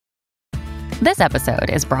This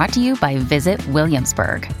episode is brought to you by Visit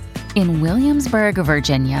Williamsburg. In Williamsburg,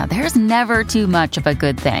 Virginia, there's never too much of a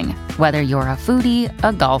good thing. Whether you're a foodie,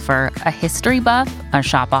 a golfer, a history buff, a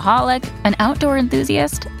shopaholic, an outdoor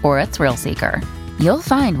enthusiast, or a thrill seeker, you'll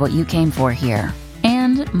find what you came for here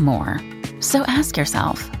and more. So ask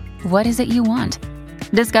yourself, what is it you want?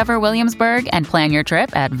 Discover Williamsburg and plan your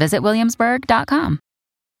trip at visitwilliamsburg.com.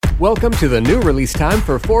 Welcome to the new release time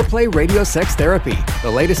for Foreplay Radio Sex Therapy.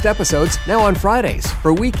 The latest episodes now on Fridays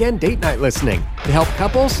for weekend date night listening to help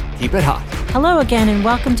couples keep it hot. Hello again and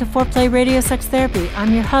welcome to Foreplay Radio Sex Therapy.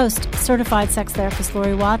 I'm your host, certified sex therapist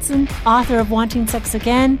Lori Watson, author of Wanting Sex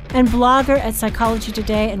Again, and blogger at Psychology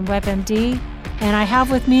Today and WebMD. And I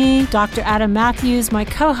have with me Dr. Adam Matthews, my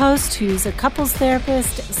co-host, who's a couples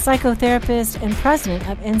therapist, psychotherapist, and president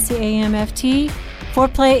of NCAMFT.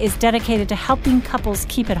 Foreplay is dedicated to helping couples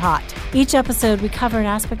keep it hot. Each episode, we cover an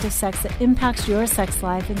aspect of sex that impacts your sex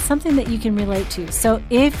life and something that you can relate to. So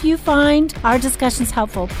if you find our discussions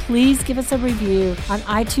helpful, please give us a review on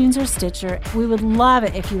iTunes or Stitcher. We would love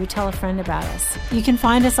it if you would tell a friend about us. You can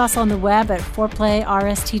find us also on the web at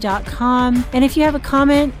foreplayrst.com. And if you have a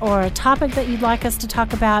comment or a topic that you'd like us to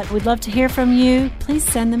talk about, we'd love to hear from you. Please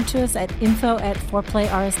send them to us at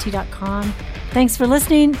info@foreplayrst.com. Thanks for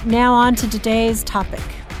listening. Now on to today's topic.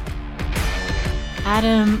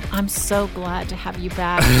 Adam, I'm so glad to have you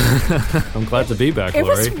back. I'm glad to be back, It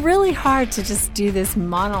Lori. was really hard to just do this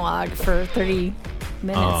monologue for 30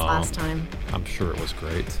 minutes last time. I'm sure it was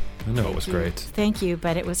great. I know it was great. Thank you,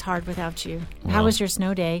 but it was hard without you. Well, How was your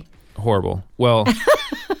snow day? Horrible. Well,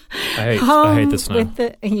 I hate the snow.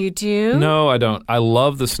 You do? No, I don't. I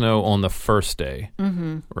love the snow on the first day,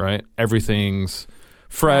 right? Everything's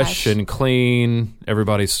fresh and clean.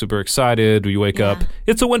 Everybody's super excited. We wake up.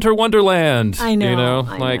 It's a winter wonderland. I know. You know,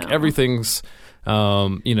 I like know. everything's,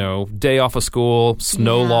 day off of school.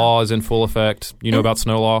 Snow law is in full effect. You know about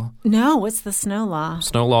snow law? No, what's the snow law?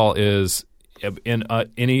 Snow law is in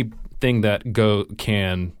anything that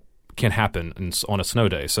can happen on a snow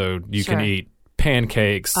day. So you can eat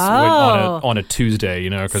pancakes on a Tuesday,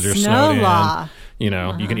 because you're snowed in. Law.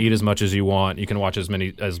 You can eat as much as you want. You can watch as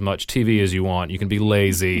much TV as you want. You can be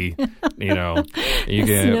lazy. You can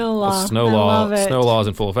Snow law. Snow I law. love it. Snow law is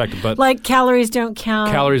in full effect. But Like calories don't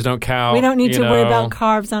count. Calories don't count. We don't need to worry about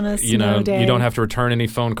carbs on a snow day. You don't have to return any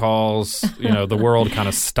phone calls. The world kind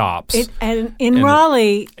of stops. And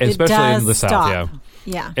Raleigh, especially it does in the stop. South.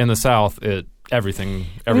 Yeah. In the South, everything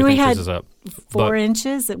we had freezes up. 4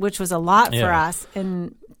 inches, which was a lot for us,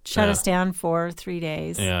 and shut us down for 3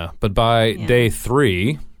 days. Yeah, but by day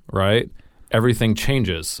 3, right, everything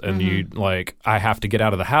changes. And I have to get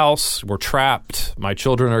out of the house. We're trapped. My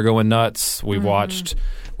children are going nuts. We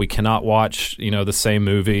cannot watch, the same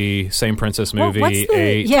princess movie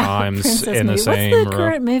 8 times in the same What's the row.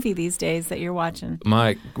 current movie these days that you're watching?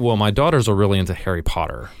 My daughters are really into Harry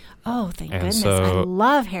Potter. Oh, thank And goodness. so I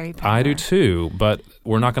love Harry Potter. I do too, but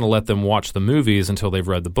we're not going to let them watch the movies until they've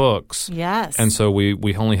read the books. Yes. And so we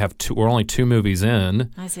only have we're only 2 movies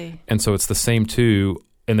in. I see. And so it's the same 2,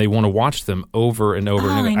 and they want to watch them over and over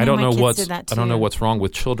and over. I don't know know what's wrong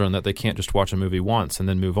with children that they can't just watch a movie once and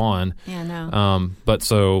then move on. Yeah, no. But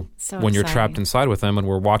so when you're trapped inside with them and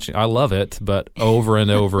we're watching, I love it, but over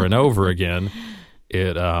and over and over again,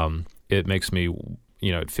 it makes me.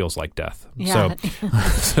 It feels like death. Yeah.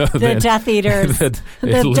 So the Death Eaters. The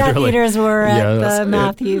Death Eaters were at the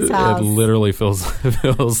Matthews house. It literally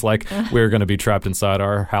feels like we're going to be trapped inside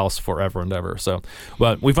our house forever and ever. So,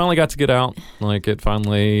 but we finally got to get out. Like, it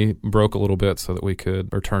finally broke a little bit so that we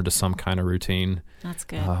could return to some kind of routine. That's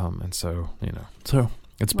good. And so, so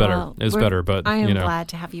it's better. Well, it's better, but, I am glad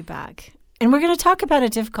to have you back. And we're going to talk about a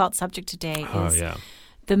difficult subject today.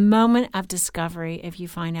 The moment of discovery if you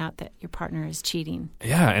find out that your partner is cheating.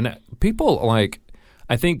 Yeah, and people, I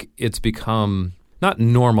think it's become not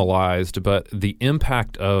normalized, but the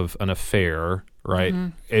impact of an affair,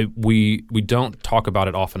 right? We don't talk about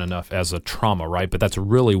it often enough as a trauma, right? But that's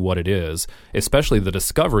really what it is, especially the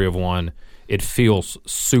discovery of one. It feels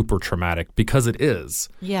super traumatic because it is.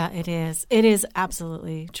 Yeah, it is. It is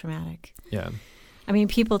absolutely traumatic. Yeah. I mean,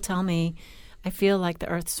 people tell me, I feel like the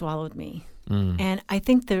earth swallowed me. And I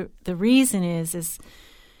think the reason is it's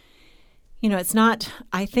not,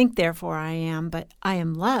 I think therefore I am, but I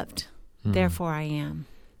am loved, therefore I am.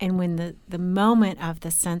 And when the moment of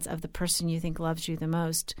the sense of the person you think loves you the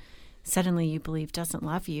most, suddenly you believe doesn't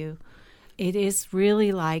love you, it is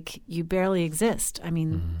really like you barely exist. I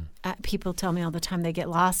mean, people tell me all the time they get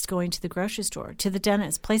lost going to the grocery store, to the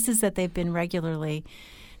dentist, places that they've been regularly.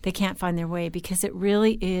 they can't find their way because it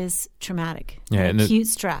really is traumatic. Yeah, and acute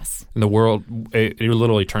stress. In the world, it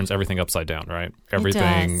literally turns everything upside down, right?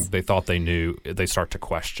 Everything does. they thought they knew, they start to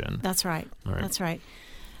question. That's right. Right. That's right.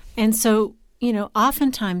 And so,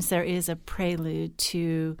 oftentimes there is a prelude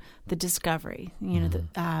to the discovery.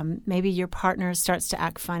 Maybe your partner starts to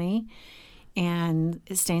act funny and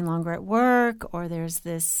is staying longer at work, or there's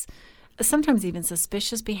this sometimes even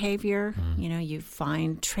suspicious behavior. You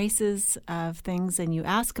find traces of things and you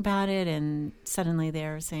ask about it, and suddenly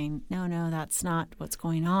they're saying, no, that's not what's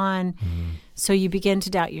going on. So you begin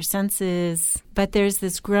to doubt your senses. But there's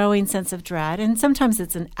this growing sense of dread, and sometimes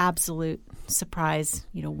it's an absolute surprise,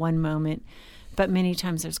 one moment. But many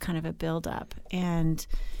times there's kind of a buildup. And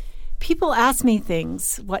people ask me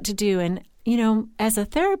things, what to do. And, as a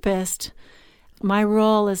therapist, my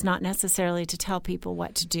role is not necessarily to tell people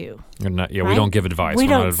what to do. Right? We We don't give advice. We're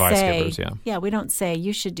not advice givers. Yeah, we don't say,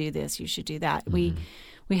 you should do this, you should do that. We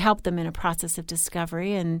help them in a process of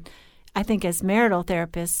discovery. And I think as marital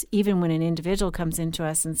therapists, even when an individual comes into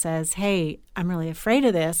us and says, hey, I'm really afraid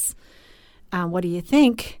of this, what do you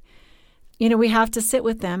think? We have to sit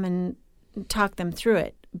with them and talk them through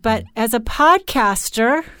it. But as a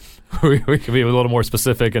podcaster... we can be a little more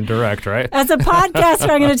specific and direct, right? As a podcaster,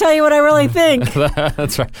 I'm going to tell you what I really think.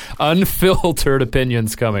 That's right. Unfiltered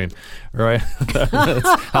opinions coming, right?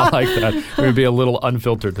 I like that. We're going to be a little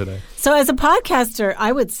unfiltered today. So as a podcaster,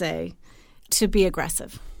 I would say to be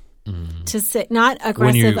aggressive. To sit, not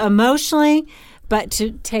aggressive emotionally, but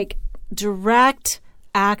to take direct,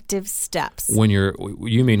 active steps.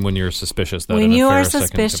 You mean when you're suspicious that when an you affair are is taking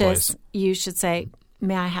suspicious, place? you should say,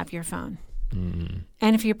 may I have your phone? And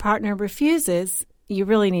if your partner refuses, you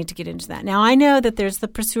really need to get into that. Now, I know that there's the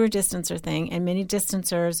pursuer-distancer thing, and many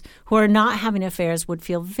distancers who are not having affairs would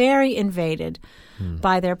feel very invaded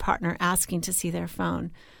by their partner asking to see their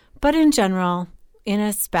phone. But in general, in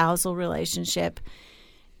a spousal relationship,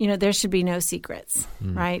 there should be no secrets,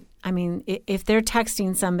 right? I mean, if they're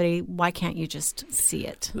texting somebody, why can't you just see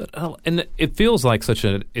it? And it feels like such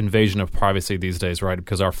an invasion of privacy these days, right?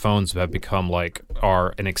 Because our phones have become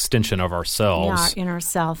an extension of ourselves. Yeah, our inner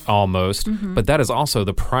self. Almost. But that is also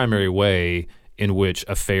the primary way in which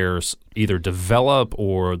affairs either develop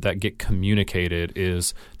or that get communicated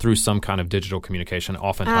is through some kind of digital communication,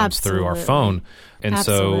 oftentimes through our phone. And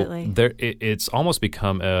so it's almost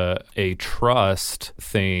become a trust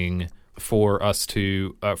thing for us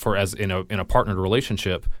to, as in a partnered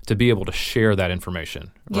relationship, to be able to share that information,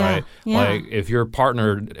 right? Yeah. Like if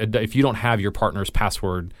you don't have your partner's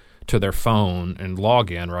password to their phone and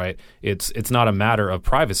log in, right? It's not a matter of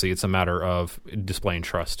privacy. It's a matter of displaying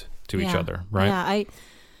trust to each other, right? Yeah,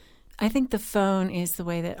 I think the phone is the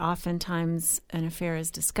way that oftentimes an affair is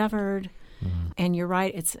discovered. And you're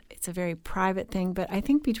right, it's a very private thing. But I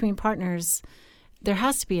think between partners, there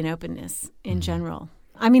has to be an openness in general.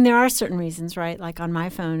 I mean, there are certain reasons, right? Like on my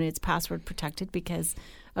phone, it's password protected because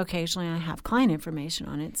occasionally I have client information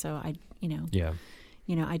on it. So I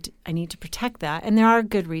need to protect that. And there are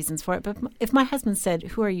good reasons for it. But if my husband said,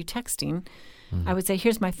 who are you texting? I would say,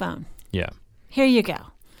 here's my phone. Yeah. Here you go.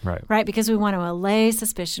 Right. Because we want to allay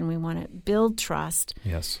suspicion. We want to build trust.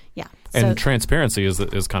 Yes. Yeah. And transparency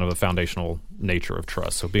is kind of the foundational nature of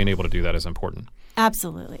trust. So being able to do that is important.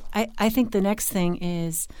 Absolutely. I think the next thing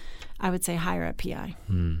is, I would say, hire a PI.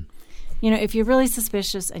 If you're really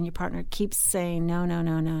suspicious and your partner keeps saying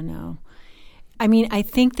no, I mean, I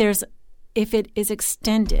think if it is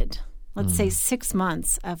extended, let's say 6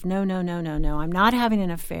 months of no, I'm not having an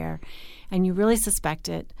affair, and you really suspect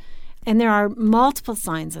it, and there are multiple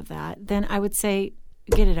signs of that, then I would say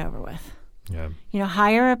get it over with. Yeah.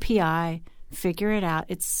 Hire a PI, figure it out.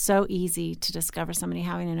 It's so easy to discover somebody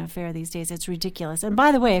having an affair these days. It's ridiculous. And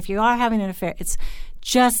by the way, if you are having an affair, it's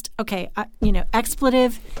just,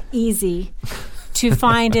 expletive, easy to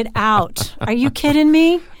find it out. Are you kidding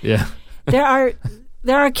me? Yeah.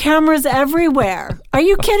 There are cameras everywhere. Are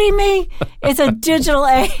you kidding me? It's a digital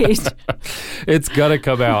age. It's gonna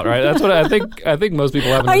come out, right? That's what I think. I think most people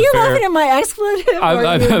have. Are you laughing at my expletive?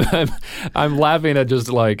 I'm laughing at just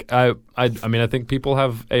I mean, I think people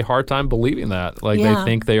have a hard time believing that. They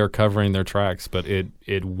think they are covering their tracks, but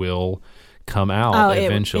it will come out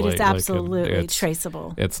eventually. It is absolutely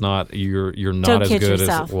traceable. It's not you're not as good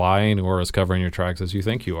as lying or as covering your tracks as you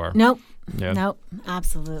think you are. Nope.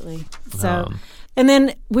 Absolutely. So. And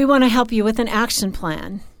then we want to help you with an action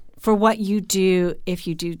plan for what you do if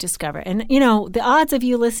you do discover. And, the odds of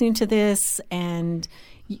you listening to this and,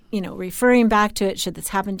 referring back to it, should this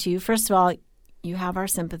happen to you, first of all, you have our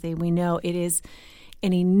sympathy. We know it is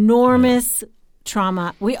an enormous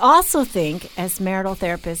trauma. We also think, as marital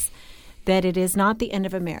therapists, that it is not the end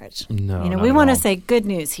of a marriage. No, not we at want to all. say good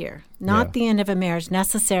news here, not the end of a marriage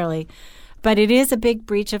necessarily, but it is a big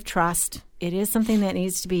breach of trust. It is something that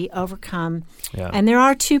needs to be overcome. Yeah. And there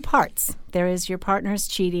are two parts. There is your partner's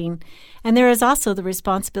cheating, and there is also the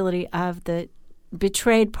responsibility of the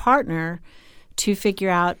betrayed partner to figure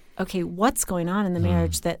out, okay, what's going on in the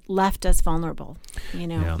marriage that left us vulnerable,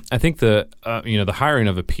 Yeah. I think the hiring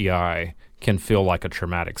of a PI can feel like a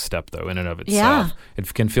traumatic step, though, in and of itself. Yeah.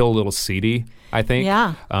 It can feel a little seedy, I think.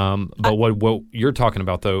 Yeah. But what you're talking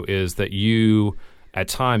about, though, is that you at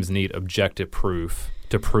times need objective proof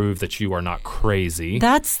to prove that you are not crazy.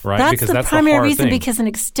 That's right? That's because the that's primary the hard reason, thing. because an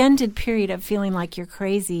extended period of feeling like you're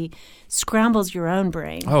crazy scrambles your own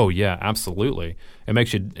brain. Oh, yeah, absolutely. It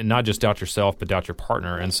makes you not just doubt yourself, but doubt your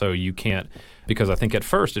partner. And so you can't, because I think at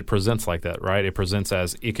first it presents like that, right? It presents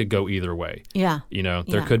as it could go either way. Yeah. There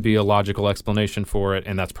Yeah. could be a logical explanation for it,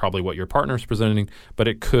 and that's probably what your partner's presenting, but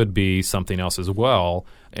it could be something else as well.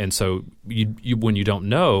 And so you when you don't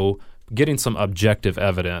know, getting some objective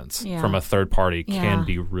evidence Yeah. from a third party Yeah. can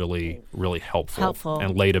be really, really helpful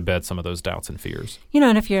and lay to bed some of those doubts and fears.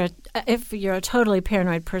 And if you're a totally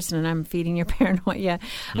paranoid person, and I'm feeding your paranoia,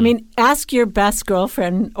 I mean, ask your best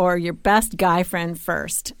girlfriend or your best guy friend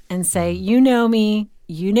first and say, you know me,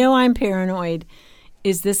 you know I'm paranoid.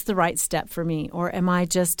 Is this the right step for me, or am I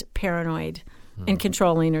just paranoid and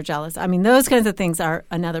controlling or jealous? I mean, those kinds of things are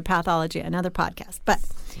another pathology, another podcast. But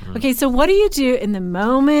okay, so what do you do in the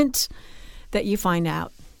moment that you find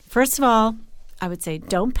out? First of all, I would say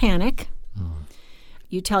don't panic.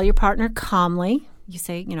 You tell your partner calmly. You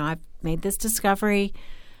say, I've made this discovery,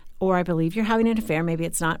 or I believe you're having an affair. Maybe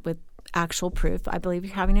it's not with actual proof. I believe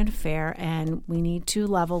you're having an affair, and we need to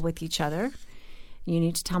level with each other. You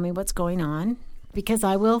need to tell me what's going on, because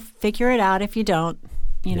I will figure it out if you don't.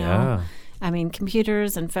 Yeah. I mean,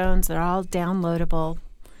 computers and phones, they're all downloadable.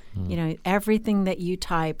 Everything that you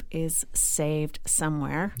type is saved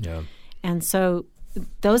somewhere. Yeah. And so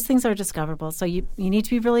those things are discoverable. So you need to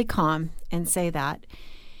be really calm and say that.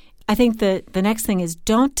 I think the next thing is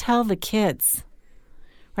don't tell the kids,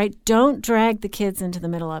 right? Don't drag the kids into the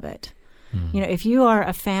middle of it. If you are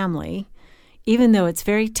a family, even though it's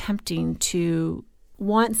very tempting to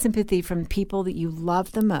want sympathy from people that you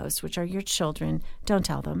love the most, which are your children, don't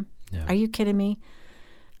tell them. Yeah. Are you kidding me?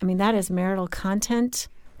 I mean, that is marital content.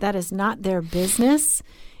 That is not their business.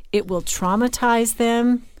 It will traumatize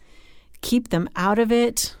them. Keep them out of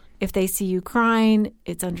it. If they see you crying,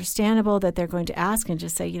 it's understandable that they're going to ask and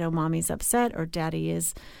just say, mommy's upset or daddy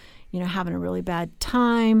is, having a really bad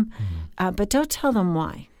time. But don't tell them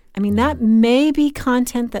why. I mean, that may be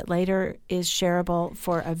content that later is shareable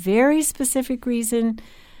for a very specific reason,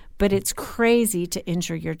 but it's crazy to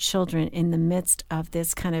injure your children in the midst of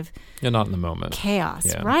this kind of not in the moment. chaos,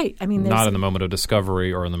 Yeah. right? I mean, not in the moment of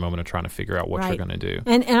discovery or in the moment of trying to figure out what Right. you're going to do.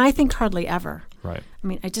 And I think hardly ever. Right. I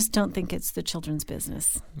mean, I just don't think it's the children's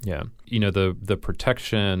business. Yeah. The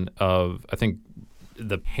protection of, I think,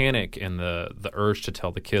 the panic and the urge to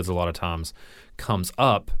tell the kids a lot of times comes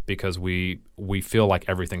up because we feel like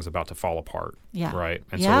everything's about to fall apart. Yeah. Right.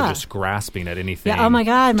 And so Yeah. we're just grasping at anything. Yeah. Oh my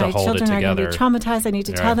God, to my hold children it are going to together. be traumatized. I need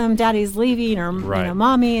to tell them daddy's leaving, or Right.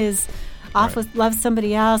 mommy is off Right. with loves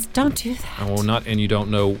somebody else. Don't do that. And you don't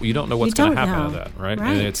know what's You going don't to happen know. to that, right?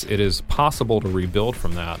 Right. And it is possible to rebuild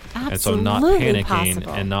from that. And so not Absolutely panicking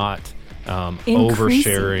possible. and not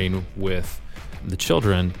Increasing. oversharing with the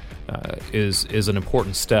children is an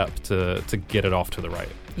important step to get it off to the right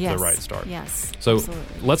start. Yes. So absolutely.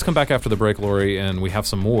 let's come back after the break, Lori, and we have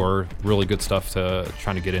some more really good stuff to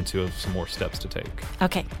trying to get into, some more steps to take.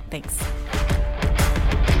 Okay. Thanks.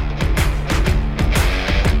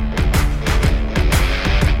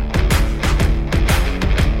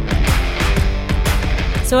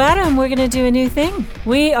 So, Adam, we're going to do a new thing.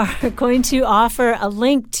 We are going to offer a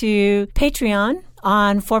link to Patreon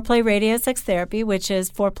on Foreplay Radio Sex Therapy, which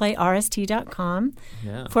is foreplayrst.com,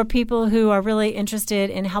 Yeah. for people who are really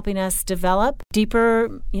interested in helping us develop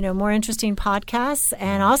deeper, more interesting podcasts,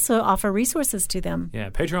 and also offer resources to them.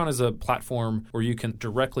 Yeah, Patreon is a platform where you can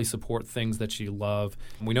directly support things that you love.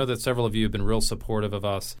 And we know that several of you have been real supportive of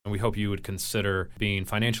us, and we hope you would consider being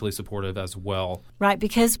financially supportive as well. Right,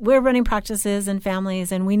 because we're running practices and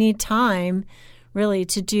families, and we need time really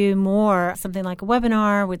to do more, something like a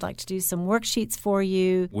webinar. We'd like to do some worksheets for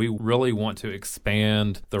you. We really want to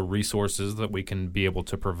expand the resources that we can be able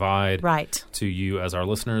to provide Right. to you as our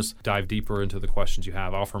listeners, dive deeper into the questions you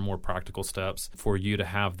have, offer more practical steps for you to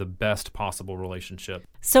have the best possible relationship.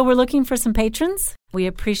 So we're looking for some patrons. We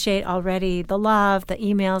appreciate already the love, the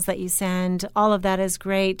emails that you send. All of that is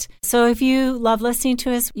great. So if you love listening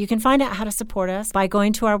to us, you can find out how to support us by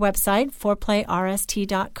going to our website,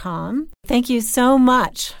 foreplayrst.com. Thank you so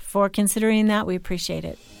much for considering that. We appreciate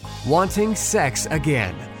it. Wanting Sex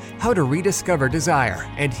Again. How to Rediscover Desire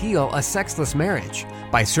and Heal a Sexless Marriage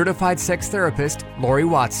by certified sex therapist Lori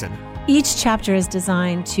Watson. Each chapter is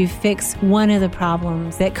designed to fix one of the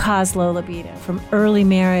problems that cause low libido, from early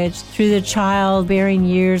marriage through the childbearing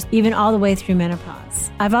years, even all the way through menopause.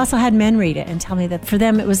 I've also had men read it and tell me that for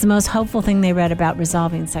them it was the most hopeful thing they read about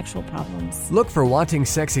resolving sexual problems. Look for Wanting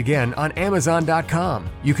Sex Again on Amazon.com.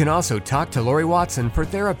 You can also talk to Lori Watson for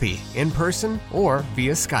therapy in person or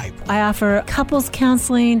via Skype. I offer couples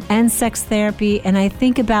counseling and sex therapy, and I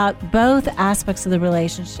think about both aspects of the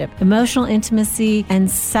relationship, emotional intimacy and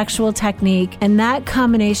sexual technique, and that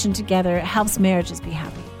combination together helps marriages be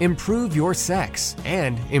happy. Improve your sex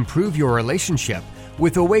and improve your relationship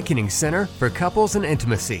with Awakening Center for Couples and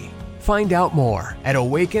Intimacy. Find out more at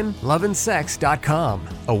awakenloveandsex.com.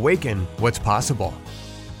 Awaken what's possible.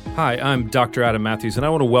 Hi, I'm Dr. Adam Matthews, and I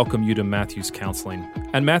want to welcome you to Matthews Counseling.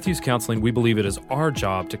 At Matthews Counseling, we believe it is our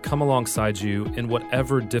job to come alongside you in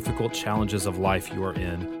whatever difficult challenges of life you are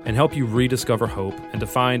in and help you rediscover hope and to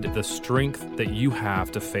find the strength that you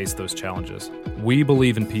have to face those challenges. We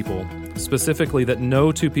believe in people, specifically that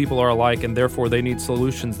no two people are alike and therefore they need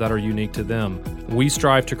solutions that are unique to them. We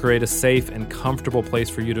strive to create a safe and comfortable place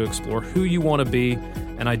for you to explore who you want to be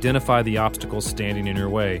and identify the obstacles standing in your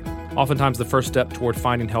way. Oftentimes, the first step toward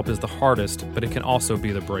finding help is the hardest, but it can also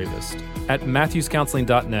be the bravest. At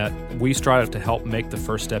MatthewsCounseling.net, we strive to help make the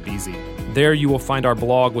first step easy. There you will find our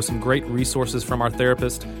blog with some great resources from our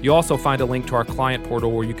therapist. You'll also find a link to our client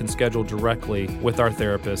portal where you can schedule directly with our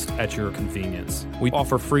therapist at your convenience. We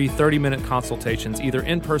offer free 30-minute consultations either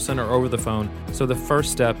in person or over the phone, so the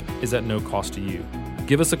first step is at no cost to you.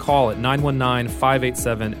 Give us a call at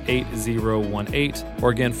 919-587-8018, or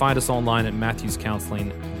again, find us online at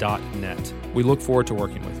matthewscounseling.net. We look forward to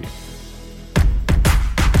working with you.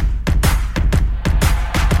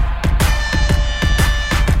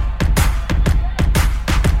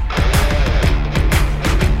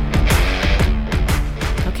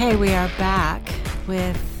 Okay, we are back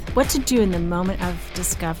with what to do in the moment of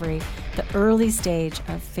discovery, the early stage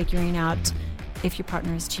of figuring out if your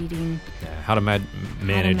partner is cheating. Yeah, how to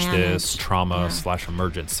manage this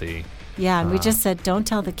trauma/emergency. Yeah, and we just said don't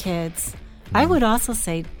tell the kids. I would also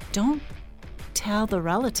say don't tell the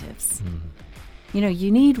relatives. You know,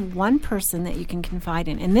 you need one person that you can confide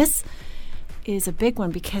in. And this is a big one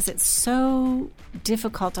because it's so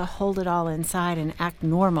difficult to hold it all inside and act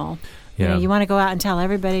normal. Yeah. You know, you want to go out and tell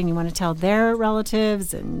everybody, and you want to tell their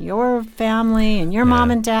relatives and your family and your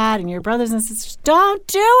mom and dad and your brothers and sisters. Don't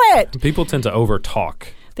do it. People tend to overtalk.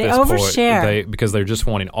 They overshare. Because they're just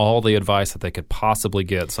wanting all the advice that they could possibly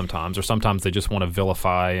get sometimes, or sometimes they just want to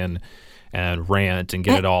vilify and rant and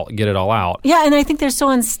get it all out. Yeah, and I think they're so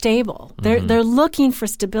unstable. They're looking for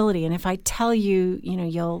stability, and if I tell you, you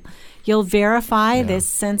know, you'll verify this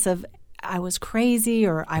sense of I was crazy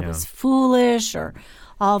or I was foolish or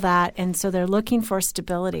all that, and so they're looking for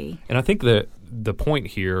stability. And I think the point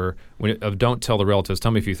here of don't tell the relatives.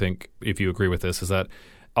 Tell me if you agree with this. Is that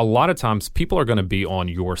a lot of times people are going to be on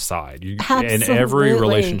your side. Absolutely. In every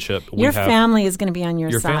relationship, your family is going to be on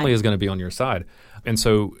your side. Your family is going to be on your side. And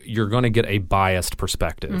so you're going to get a biased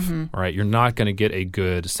perspective, right? You're not going to get a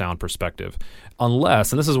good, sound perspective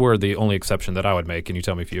unless, and this is where the only exception that I would make, and you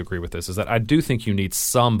tell me if you agree with this, is that I do think you need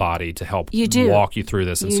somebody to help walk you through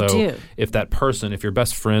this. And if that person, if your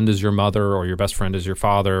best friend is your mother or your best friend is your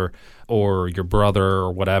father or your brother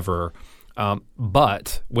or whatever,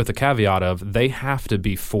 but with the caveat of they have to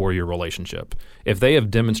be for your relationship. If they have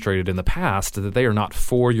demonstrated in the past that they are not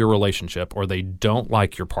for your relationship, or they don't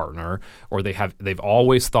like your partner, or they've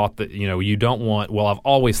always thought that, you know, you don't want, well, I've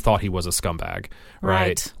always thought he was a scumbag,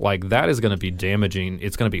 right? Like that is going to be damaging.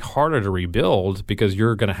 It's going to be harder to rebuild because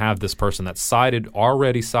you're going to have this person that's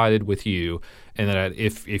already sided with you. And that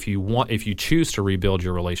if you choose to rebuild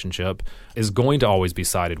your relationship, is going to always be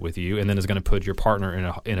sided with you, and then is going to put your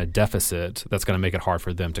partner in a deficit that's going to make it hard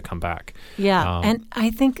for them to come back. Yeah, and I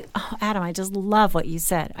think, Adam, I just love what you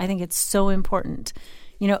said. I think it's so important.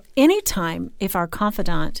 You know, anytime if our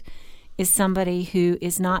confidant is somebody who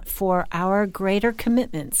is not for our greater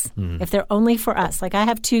commitments, if they're only for us, like I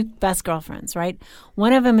have two best girlfriends, right?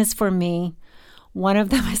 One of them is for me. one of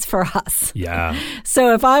them is for us. Yeah.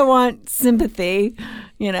 So if I want sympathy,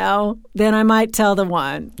 then I might tell the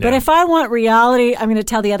one. Yeah. But if I want reality, I'm going to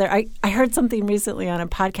tell the other. I heard something recently on a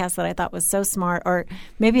podcast that I thought was so smart, or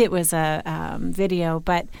maybe it was a video,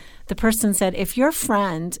 but the person said, if your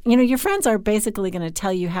friend, your friends are basically going to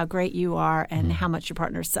tell you how great you are and how much your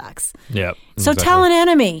partner sucks. Yeah. So tell an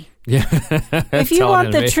enemy. Yeah. If you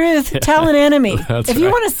want the truth, tell an enemy. If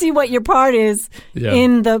you want to see what your part is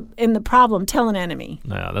in the problem, tell an enemy.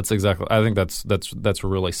 Yeah, that's exactly. I think that's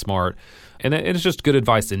really smart, and it's just good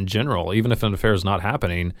advice in general. Even if an affair is not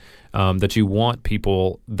happening, that you want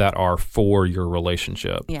people that are for your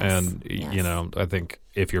relationship. Yes. And I think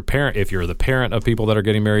if you're the parent of people that are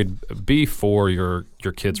getting married, be for your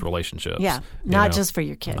kids' relationships. Yeah, not just for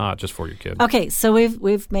your kid. Not just for your kid. Okay, so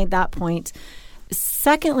we've made that point.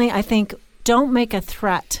 Secondly, I think don't make a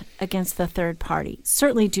threat against the third party.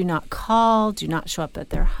 Certainly do not call, do not show up at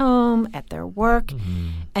their home, at their work,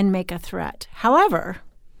 and make a threat. However,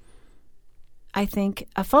 I think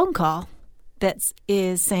a phone call that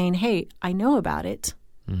is saying, hey, I know about it,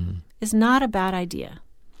 is not a bad idea.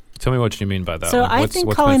 Tell me what you mean by that. So I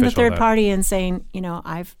think calling the third party and saying,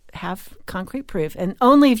 I have concrete proof, and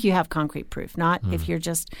only if you have concrete proof, not if you're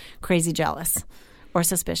just crazy jealous or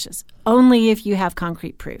suspicious. Only if you have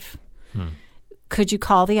concrete proof. Could you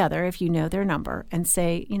call the other if you know their number and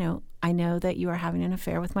say, I know that you are having an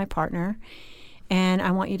affair with my partner, and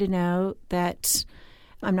I want you to know that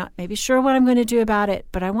I'm not maybe sure what I'm going to do about it,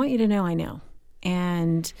 but I want you to know I know.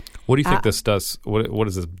 And what do you think this does? What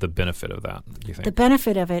is the benefit of that, do you think? The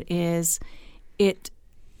benefit of it is it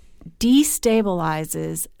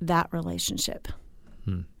destabilizes that relationship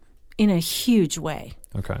in a huge way.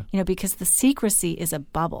 Okay. Because the secrecy is a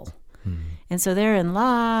bubble. And so they're in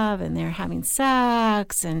love and they're having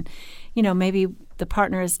sex, and maybe the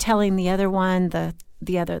partner is telling the other one, the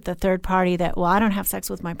third party, that, well, I don't have sex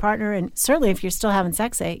with my partner, and certainly if you're still having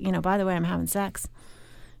sex, say, by the way, I'm having sex.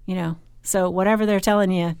 So whatever they're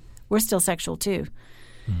telling you, we're still sexual too.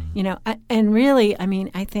 And really,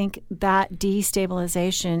 I think that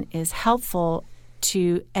destabilization is helpful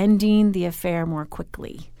to ending the affair more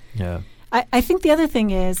quickly. Yeah. I think the other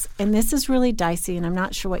thing is, and this is really dicey, and I'm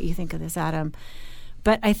not sure what you think of this, Adam,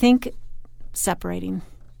 but I think separating,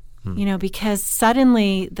 because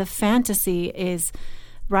suddenly the fantasy is,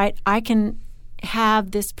 right, I can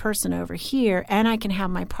have this person over here and I can have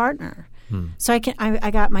my partner. So I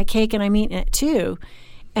got my cake and I'm eating it too.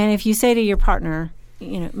 And if you say to your partner,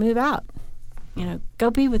 move out,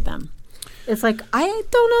 go be with them. It's like, I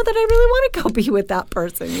don't know that I really want to go be with that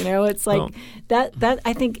person. It's like that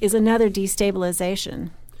I think is another destabilization.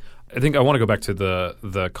 I think I want to go back to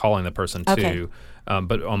the calling the person too. Okay.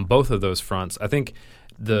 But on both of those fronts, I think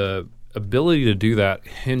the ability to do that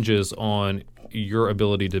hinges on your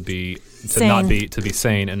ability to be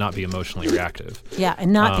sane and not be emotionally reactive. Yeah,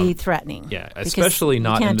 and not be threatening. Yeah, especially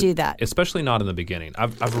not. You can't do that. Especially not in the beginning.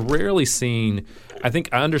 I've rarely seen. I think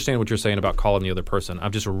I understand what you're saying about calling the other person.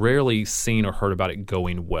 I've just rarely seen or heard about it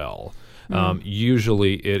going well.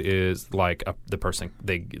 Usually, it is like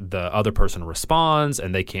the other person responds,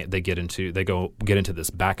 and they get into this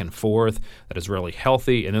back and forth that is really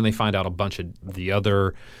healthy, and then they find out a bunch of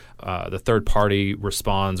the third party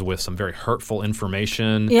responds with some very hurtful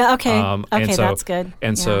information. Yeah, okay. That's good.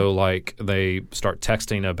 And so they start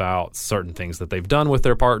texting about certain things that they've done with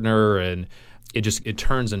their partner, and it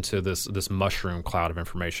turns into this mushroom cloud of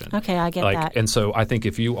information. Okay, I get that. And so I think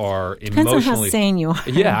if you are depends on how sane you are.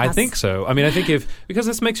 Yeah, I think so. I think because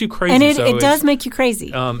this makes you crazy. And it does make you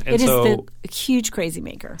crazy. It is the huge crazy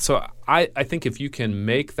maker. So I think if you can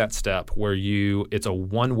make that step where it's a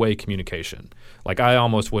one-way communication, like I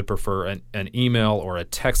almost would prefer an email or a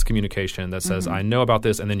text communication that says, I know about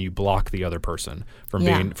this, and then you block the other person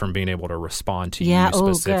from being able to respond to you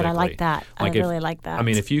specifically. Good. I like that. I really like that.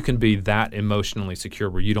 If you can be that emotionally secure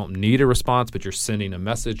where you don't need a response, but you're sending a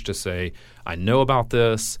message to say, I know about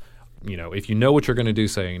this, if you know what you're going to do,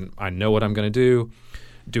 saying, I know what I'm going to do,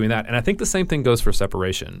 doing that. And I think the same thing goes for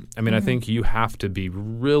separation. I think you have to be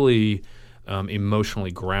really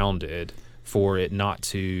emotionally grounded for it not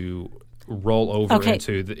to roll over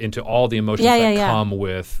into all the emotions that come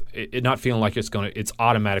with it not feeling like it's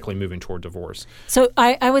automatically moving toward divorce. So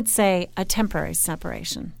I would say a temporary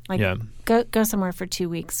separation. Go somewhere for 2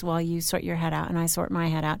 weeks while you sort your head out and I sort my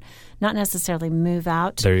head out. Not necessarily move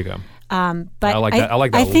out. There you go. But I like that. I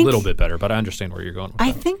like that a little bit better, but I understand where you're going with that.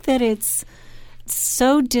 I think that it's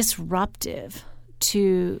so disruptive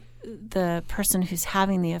to the person who's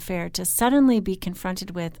having the affair to suddenly be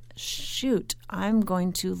confronted with, shoot, I'm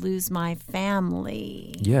going to lose my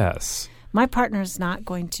family. Yes. my partner's not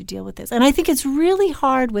going to deal with this. And I think it's really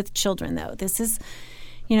hard with children, though. This is,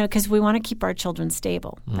 because we want to keep our children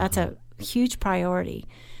stable. Mm-hmm. That's a huge priority.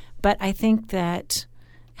 But I think that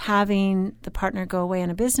having the partner go away on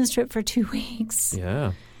a business trip for 2 weeks,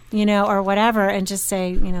 or whatever, and just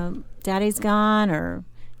say, daddy's gone, or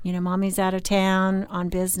mommy's out of town on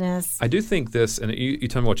business. I do think this, and you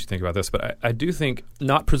tell me what you think about this, but I do think,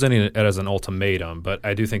 not presenting it as an ultimatum, but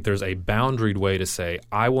I do think there's a boundaried way to say,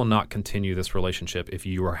 I will not continue this relationship if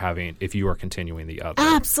you are continuing the other.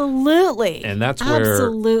 Absolutely. And that's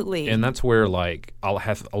where like I'll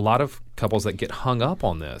have a lot of couples that get hung up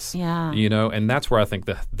on this. Yeah. And that's where I think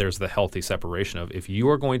there's the healthy separation of, if you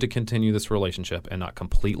are going to continue this relationship and not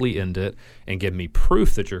completely end it and give me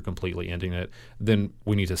proof that you're completely ending it, then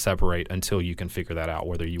we need to separate until you can figure that out,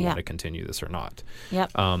 whether you want to continue this or not.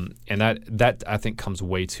 Yep. And that I think comes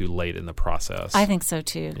way too late in the process. I think so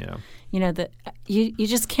too. Yeah. You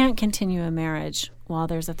just can't continue a marriage while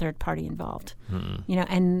there's a third party involved. Mm-hmm.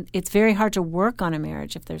 And it's very hard to work on a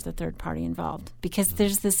marriage if there's a third party involved, because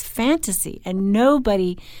there's this fantasy, and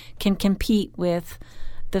nobody can compete with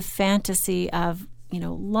the fantasy of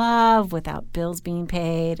love without bills being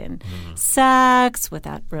paid, and sex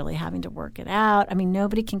without really having to work it out. I mean,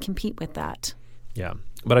 nobody can compete with that. Yeah.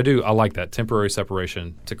 But I like that temporary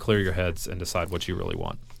separation to clear your heads and decide what you really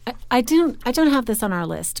want. I don't have this on our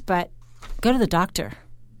list, but go to the doctor.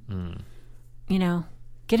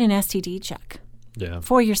 Get an STD check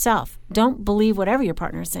for yourself. Don't believe whatever your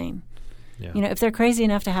partner is saying. Yeah. If they're crazy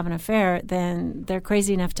enough to have an affair, then they're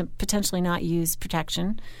crazy enough to potentially not use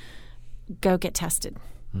protection. Go get tested.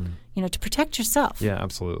 To protect yourself. Yeah,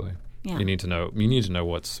 absolutely. Yeah. You need to know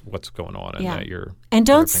what's going on, and that you're. And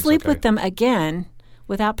don't sleep with them again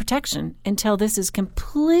without protection until this is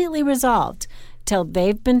completely resolved. Till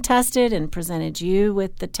they've been tested and presented you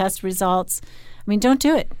with the test results. I mean, don't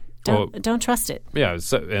do it. Don't trust it. Yeah,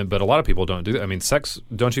 but a lot of people don't do that. I mean, sex.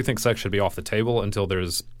 Don't you think sex should be off the table until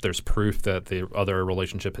there's proof that the other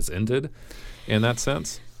relationship has ended, in that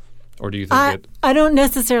sense? Or do you think I don't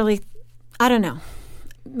necessarily. I don't know.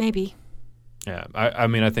 Maybe. Yeah, I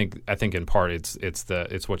mean, I think in part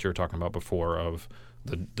it's what you were talking about before of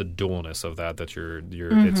the dualness of that you're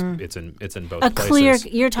it's in both places.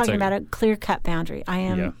 You're talking about a clear-cut boundary.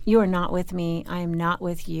 You are not with me. I am not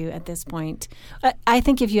with you at this point. I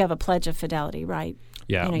think if you have a pledge of fidelity, right?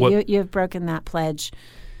 Yeah. You have broken that pledge.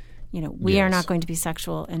 We are not going to be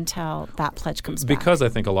sexual until that pledge comes back. Because I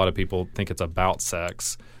think a lot of people think it's about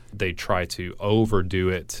sex. They try to overdo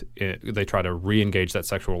it. They try to re-engage that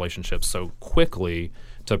sexual relationship so quickly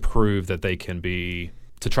to prove that they can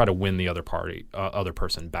to try to win the other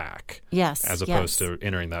person back. Yes. As opposed to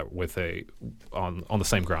entering that with on the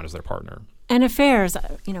same ground as their partner. And affairs,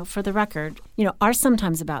 for the record, are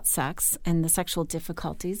sometimes about sex and the sexual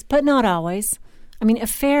difficulties, but not always. I mean,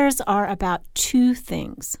 affairs are about two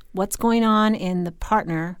things: what's going on in the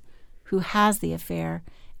partner who has the affair,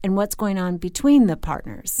 and what's going on between the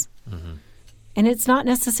partners. Mm-hmm. And it's not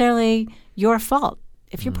necessarily your fault.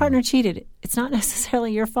 If your partner cheated, it's not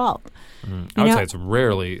necessarily your fault. Mm-hmm. I would say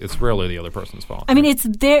it's rarely the other person's fault. I mean, it's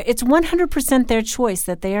 100% their choice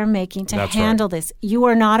that they are making to handle this. You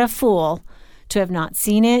are not a fool to have not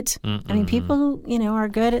seen it. Mm-mm. I mean, people, are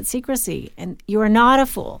good at secrecy, and you are not a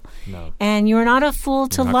fool. No. And you are not a fool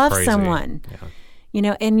to love crazy. someone. Yeah.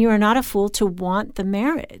 And you are not a fool to want the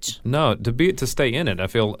marriage. No, to stay in it. I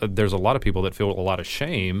feel there's a lot of people that feel a lot of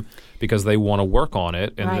shame because they want to work on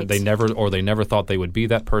it, and they never thought they would be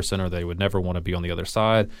that person, or they would never want to be on the other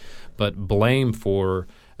side. But blame for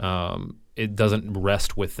it doesn't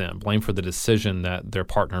rest with them. Blame for the decision that their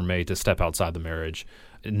partner made to step outside the marriage.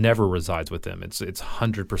 It never resides with them. It's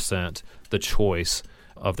 100% the choice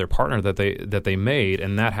of their partner that they made,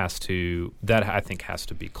 and that I think has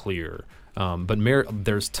to be clear. But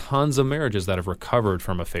there's tons of marriages that have recovered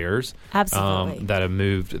from affairs. Absolutely. That have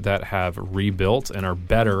moved, that have rebuilt and are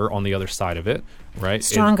better on the other side of it, right?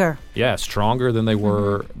 Stronger. Stronger than they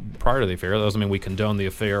were prior to the affair. That doesn't mean we condone the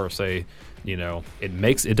affair or say,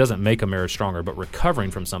 it doesn't make a marriage stronger, but recovering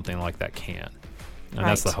from something like that can. And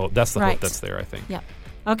that's the hope. That's the hope that's there, I think. Yeah.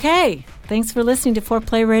 Okay. Thanks for listening to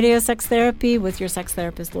Foreplay Radio Sex Therapy with your sex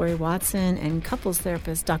therapist, Lori Watson, and couples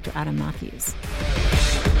therapist, Dr. Adam Matthews.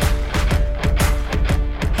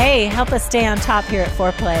 Hey, help us stay on top here at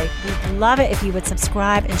Foreplay. We'd love it if you would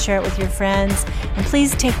subscribe and share it with your friends. And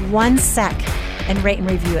please take 1 sec and rate and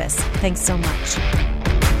review us. Thanks so much.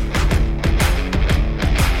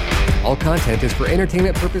 All content is for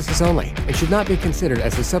entertainment purposes only and should not be considered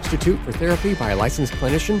as a substitute for therapy by a licensed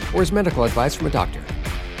clinician or as medical advice from a doctor.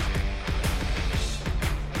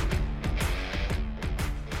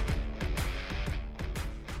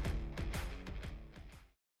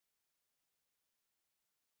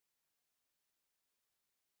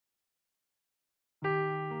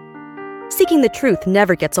 seeking the truth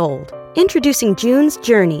never gets old. Introducing June's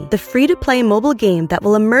Journey, the free-to-play mobile game that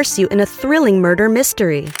will immerse you in a thrilling murder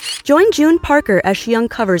mystery. Join June Parker as she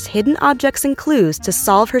uncovers hidden objects and clues to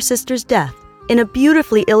solve her sister's death in a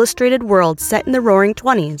beautifully illustrated world set in the Roaring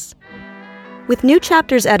 '20s. With new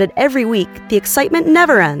chapters added every week, the excitement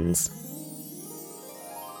never ends.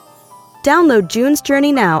 Download June's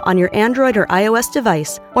Journey now on your Android or iOS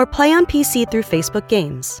device, or play on PC through Facebook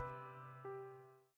Games.